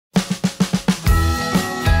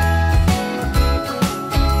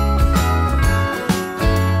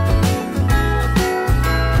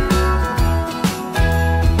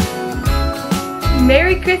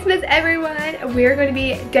Merry Christmas, everyone! We're going to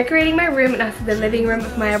be decorating my room and also the living room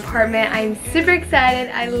of my apartment. I'm super excited.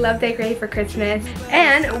 I love decorating for Christmas.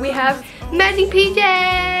 And we have matching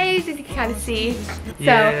PJs, as you can kind of see. So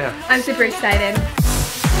yeah. I'm super excited.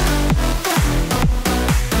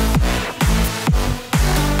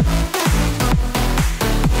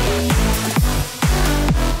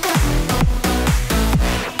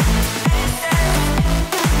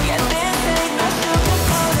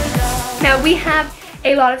 Now we have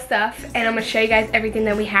a lot of stuff, and I'm gonna show you guys everything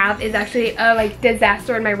that we have. Is actually a like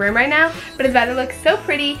disaster in my room right now, but it's about to look so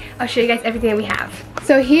pretty. I'll show you guys everything that we have.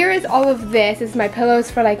 So here is all of this. This is my pillows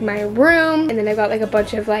for like my room, and then I've got like a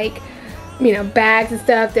bunch of like, you know, bags and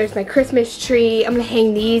stuff. There's my Christmas tree. I'm gonna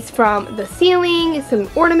hang these from the ceiling, some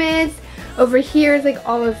ornaments. Over here is like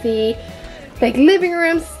all of the like living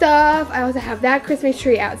room stuff. I also have that Christmas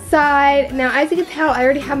tree outside. Now as you can tell, I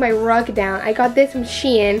already have my rug down. I got this from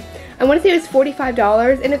Shein. I want to say it was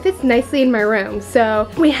 $45, and it fits nicely in my room. So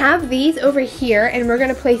we have these over here, and we're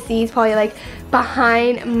gonna place these probably like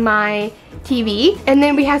behind my TV. And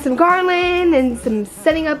then we have some garland and some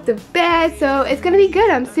setting up the bed, so it's gonna be good.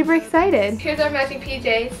 I'm super excited. Here's our matching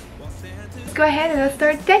PJs. Let's go ahead and let's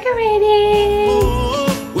start decorating.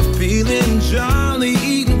 Oh, we're feeling jolly,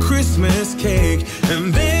 eating Christmas cake,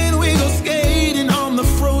 and then we go skating on the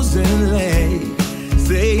frozen lake,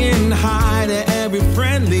 saying hi to every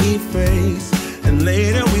friendly face, and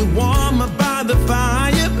later we warm up by the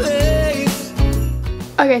fireplace.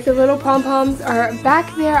 Okay, so little pom-poms are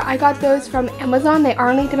back there. I got those from Amazon. They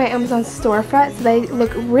are linked to my Amazon storefront, so they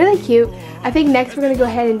look really cute. I think next we're gonna go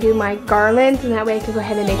ahead and do my garlands, and that way I can go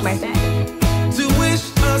ahead and make my bed. To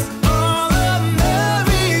wish us all a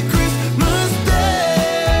Merry Christmas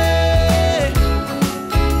Day.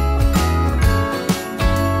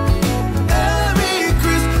 Merry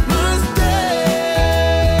Christmas Day.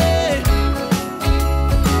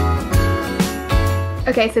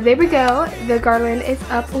 Okay, so there we go. The garland is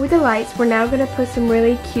up with the lights. We're now gonna put some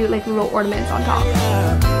really cute like little ornaments on top.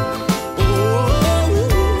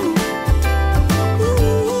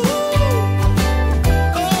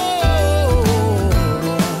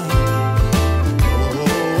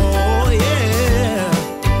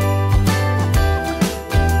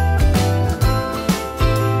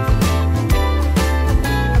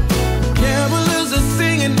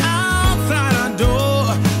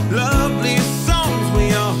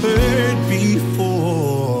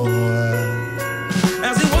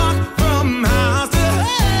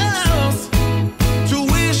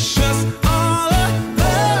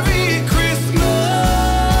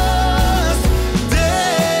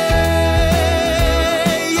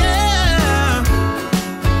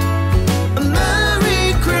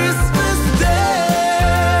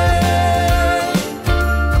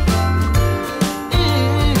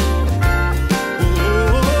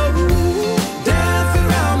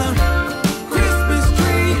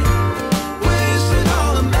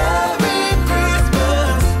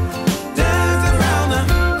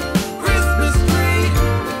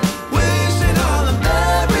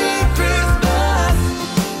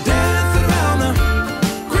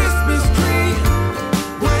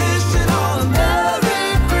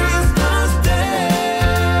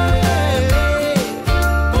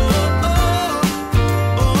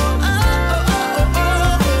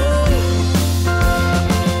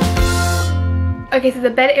 Okay, so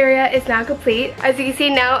the bed area is now complete. As you can see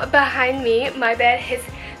now behind me, my bed has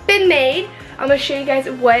been made. I'm gonna show you guys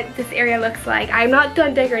what this area looks like. I'm not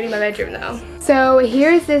done decorating my bedroom though. So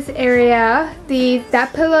here's this area.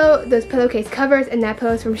 That pillow, those pillowcase covers, and that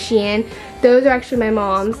pillow is from Shein. Those are actually my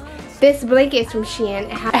mom's. This blanket is from Shein.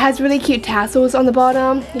 It has really cute tassels on the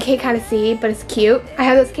bottom. You can't kind of see, but it's cute. I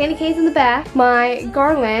have those candy canes in the back, my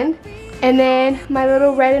garland, and then my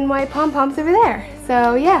little red and white pom-poms over there.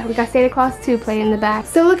 So yeah, we got Santa Claus 2 playing in the back.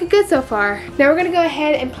 So looking good so far. Now we're gonna go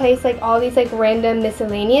ahead and place like all these like random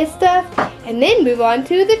miscellaneous stuff, and then move on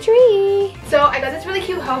to the tree. So I got this really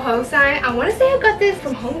cute ho-ho sign. I wanna say I got this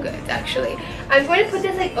from Home Goods actually. I'm going to put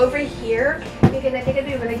this like over here because I think it'd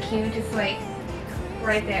be really cute, just like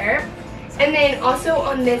right there. And then also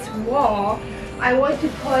on this wall, I want to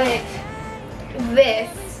put this.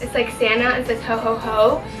 It's like Santa, it says ho ho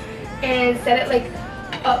ho, and set it like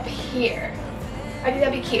up here. I think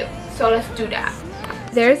that'd be cute, so let's do that.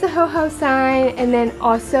 There's the ho-ho sign, and then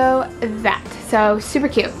also that, so super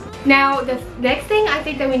cute. Now the next thing I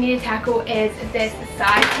think that we need to tackle is this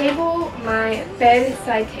side table, my bed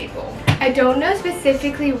side table. I don't know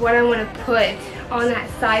specifically what I want to put on that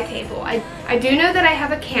side table. I do know that I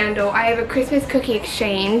have a candle. I have a Christmas cookie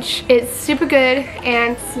exchange. It's super good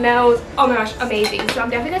and smells, oh my gosh, amazing. So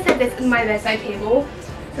I'm definitely gonna set this in my bedside table.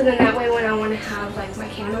 So then that way when I want want to have like my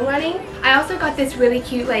candle running. I also got this really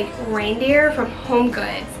cute like reindeer from Home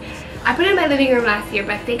Goods. I put it in my living room last year,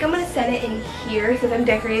 but I think I'm going to set it in here since I'm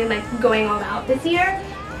decorating like going all out this year.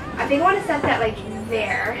 I think I want to set that like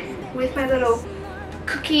there with my little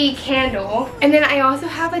cookie candle. And then I also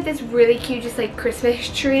have like this really cute just like Christmas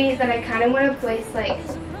tree that I kind of want to place like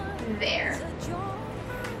there.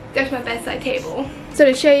 There's my bedside table. So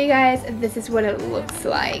to show you guys, this is what it looks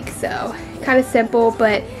like. So kind of simple,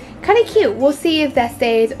 but kind of cute. We'll see if that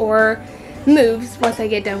stays or moves once I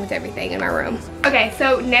get done with everything in my room. Okay,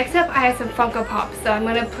 so next up I have some Funko Pops that I'm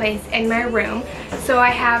gonna place in my room. So I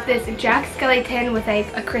have this Jack Skellington with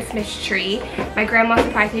like a Christmas tree. My grandma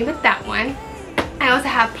surprised me with that one. I also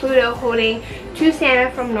have Pluto holding 2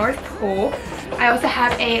 Santa from North Pole. I also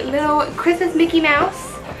have a little Christmas Mickey Mouse.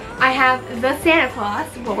 I have the Santa Claus,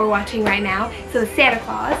 what we're watching right now, so the Santa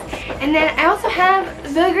Claus. And then I also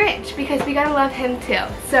have the Grinch because we gotta love him too.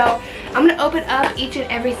 So I'm gonna open up each and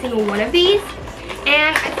every single one of these.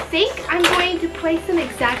 And I think I'm going to place them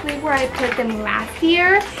exactly where I put them last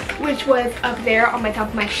year, which was up there on my top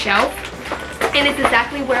of my shelf. And it's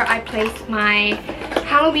exactly where I placed my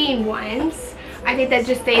Halloween ones. I think that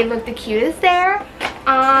just they look the cutest there.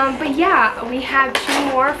 But yeah, we have 2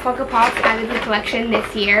 more Funko Pops added to the collection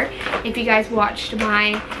this year. If you guys watched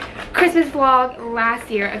my Christmas vlog last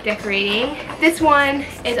year of decorating, this one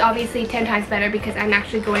is obviously 10 times better because I'm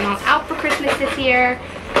actually going all out for Christmas this year.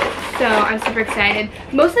 So I'm super excited.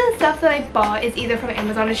 Most of the stuff that I bought is either from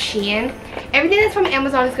Amazon or Shein. Everything that's from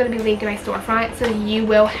Amazon is going to be linked in my storefront, so you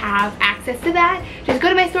will have access to that. Just go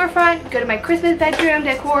to my storefront, go to my Christmas bedroom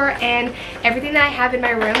decor, and everything that I have in my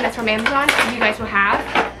room that's from Amazon, you guys will have.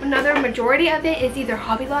 Another majority of it is either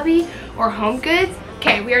Hobby Lobby or Home Goods.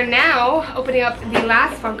 Okay, we are now opening up the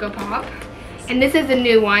last Funko Pop, and this is the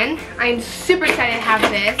new one. I'm super excited to have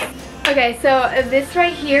this. Okay, so this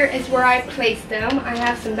right here is where I placed them. I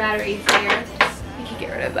have some batteries here. We can get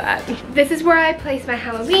rid of that. This is where I placed my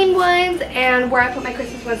Halloween ones and where I put my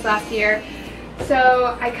Christmas ones last year.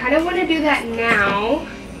 So I kind of want to do that now.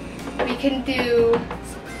 We can do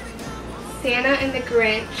Santa and the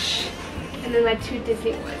Grinch and then my 2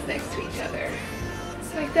 Disney ones next to each other.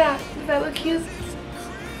 Like that. Does that look cute?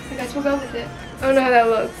 I guess we'll go with it. I don't know how that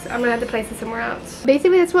looks. I'm gonna have to place it somewhere else.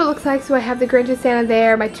 Basically that's what it looks like. So I have the Grinch and Santa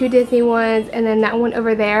there, my 2 Disney ones, and then that one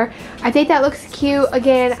over there. I think that looks cute.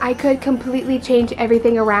 Again, I could completely change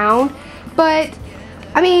everything around, but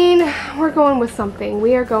I mean, we're going with something.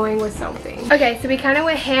 We are going with something. Okay, so we kind of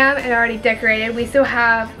went ham and already decorated. We still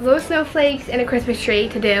have little snowflakes and a Christmas tree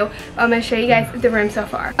to do. I'm gonna show you guys the room so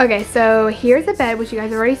far. Okay, so here's the bed, which you guys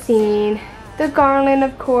have already seen. The garland,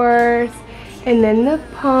 of course. And then the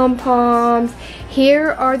pom-poms.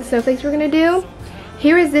 Here are the snowflakes we're gonna do.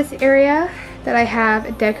 Here is this area that I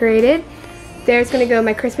have decorated. There's gonna go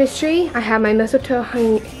my Christmas tree. I have my mistletoe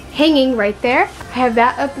hanging right there. I have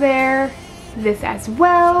that up there, this as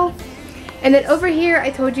well. And then over here,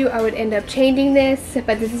 I told you I would end up changing this,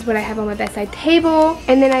 but this is what I have on my bedside table.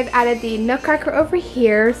 And then I've added the nutcracker over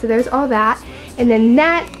here, so there's all that. And then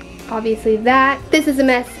that, obviously that. This is a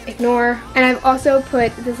mess, ignore. And I've also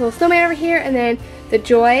put this little snowman over here and then the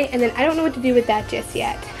joy, and then I don't know what to do with that just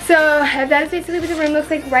yet. So that is basically what the room looks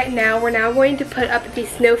like right now. We're now going to put up these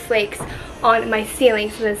snowflakes on my ceiling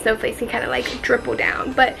so the snowflakes can kind of like dribble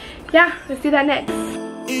down. But yeah, let's do that next.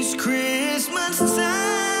 It's Christmas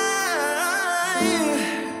time.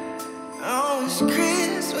 Oh, it's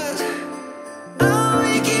Christmas. Oh,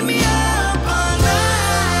 you keep me up all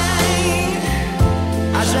night.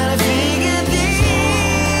 I try to figure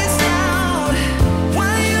this out.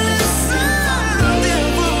 Why you look something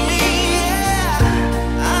for me, yeah,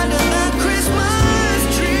 under the Christmas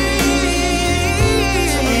tree.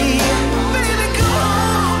 Baby, come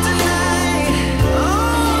home tonight.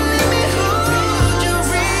 Oh, let me hold you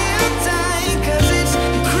real tight, 'cause it's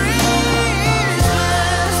Christmas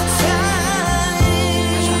time.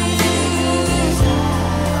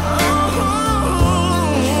 Oh,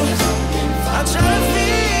 I try to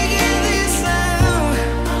figure this out,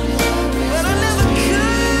 but I never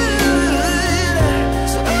could.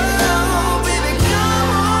 Oh, baby, come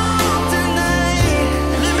home tonight.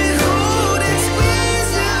 Let me hold and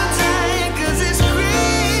squeeze you tight, 'cause it's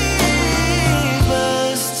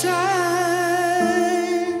Christmas time.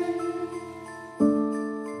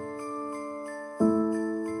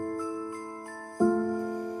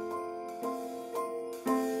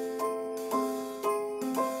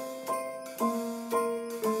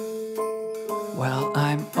 Well,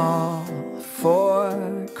 I'm all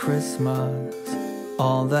for Christmas,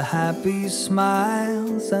 all the happy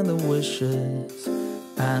smiles and the wishes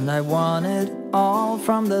And I want it all,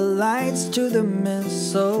 from the lights to the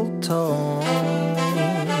mistletoe.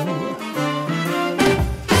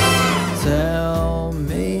 Tell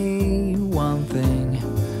me one thing,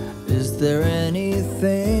 is there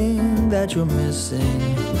anything that you're missing?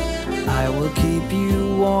 I will keep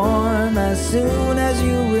you warm as soon as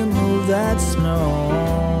you remove that snow.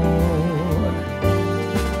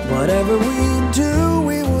 Whatever we do,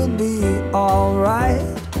 we will be alright.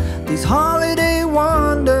 These holiday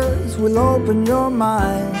wonders will open your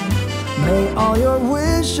mind. May all your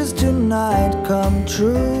wishes tonight come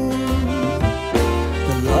true.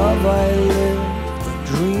 The love I lived, the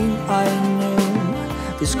dream I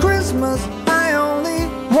knew. This Christmas I only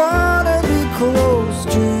wanna be close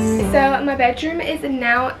to you. So my bedroom is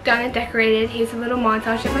now done and decorated. Here's a little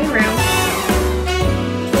montage of my room.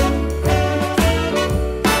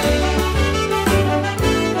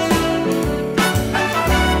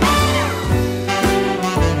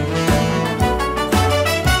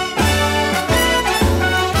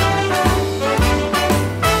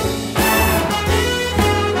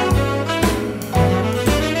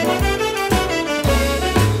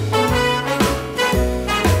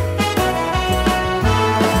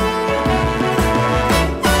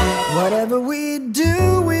 Whatever we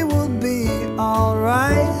do, we will be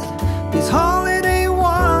alright. These holiday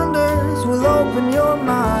wonders will open your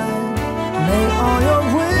mind. May all your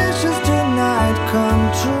wishes tonight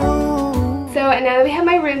come true. So now that we have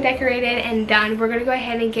my room decorated and done, we're gonna go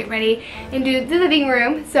ahead and get ready and do the living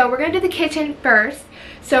room. So we're gonna do the kitchen first.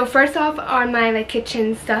 So first off, on my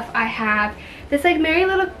kitchen stuff, I have this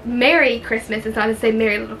Merry Christmas. It's not to say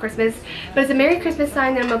Merry Little Christmas, but it's a Merry Christmas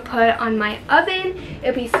sign that I'm gonna put on my oven.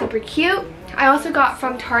 It'll be super cute. I also got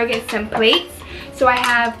from Target some plates. So I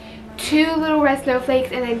have 2 little red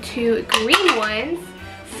snowflakes and then 2 green ones.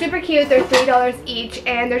 Super cute. They're $3 each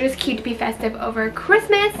and they're just cute to be festive over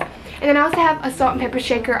Christmas. And then I also have a salt and pepper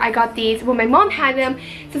shaker. I got these when my mom had them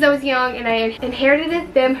since I was young and I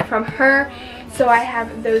inherited them from her. So I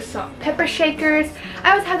have those salt and pepper shakers.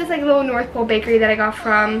 I also have this little North Pole bakery that I got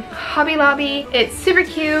from Hobby Lobby. It's super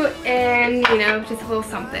cute and, you know, just a little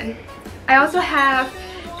something. I also have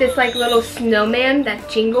this little snowman that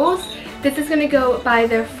jingles. This is gonna go by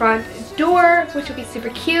the front door, which will be super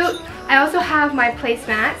cute. I also have my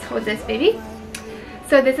placemats. Hold this, baby.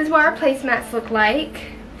 So this is what our placemats look like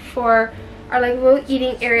for our little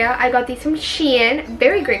eating area. I got these from Shein.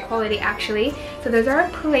 Very great quality, actually. So those are our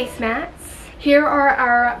placemats. Here are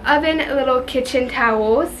our oven little kitchen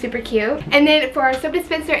towels, super cute. And then for our soap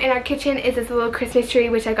dispenser in our kitchen is this little Christmas tree,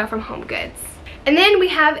 which I got from Home Goods. And then we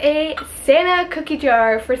have a Santa cookie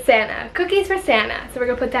jar for Santa, cookies for Santa. So we're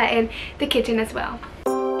gonna put that in the kitchen as well.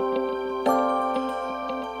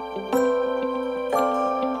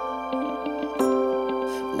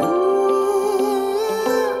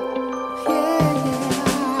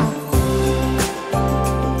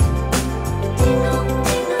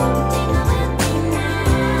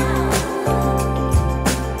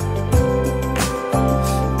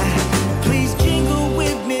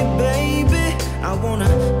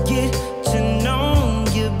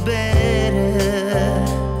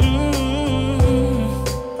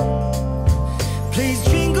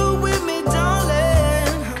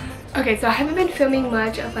 Okay, so I haven't been filming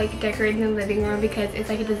much of decorating the living room because it's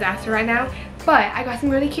a disaster right now. But I got some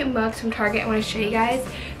really cute mugs from Target I want to show you guys.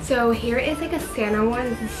 So here is a Santa one.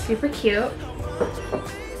 This is super cute.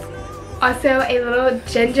 Also a little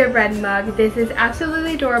gingerbread mug. This is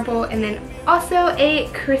absolutely adorable. And then also a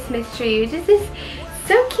Christmas tree. This is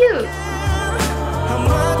so cute.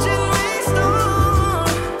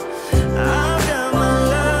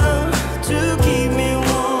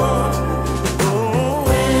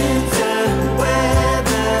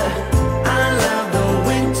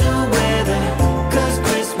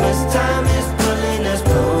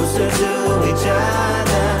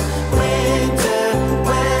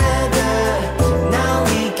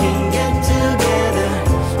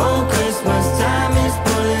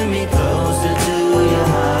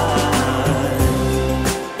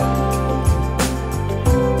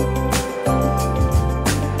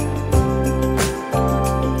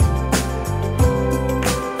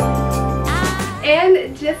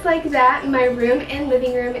 Just like that, my room and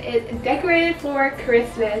living room is decorated for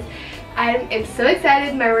Christmas. I am so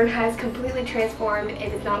excited. My room has completely transformed.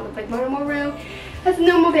 It does not look like my normal room as a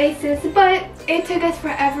normal basis, but it took us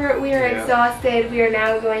forever. We are exhausted. We are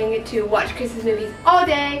now going to watch Christmas movies all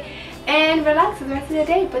day and relax for the rest of the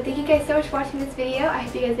day. But thank you guys so much for watching this video. I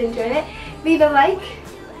hope you guys enjoyed it. Leave a like.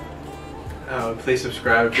 Please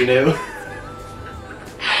subscribe if you're new.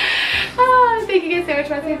 Thank you guys so much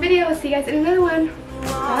for watching the video. I'll see you guys in another one.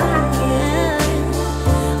 Bye.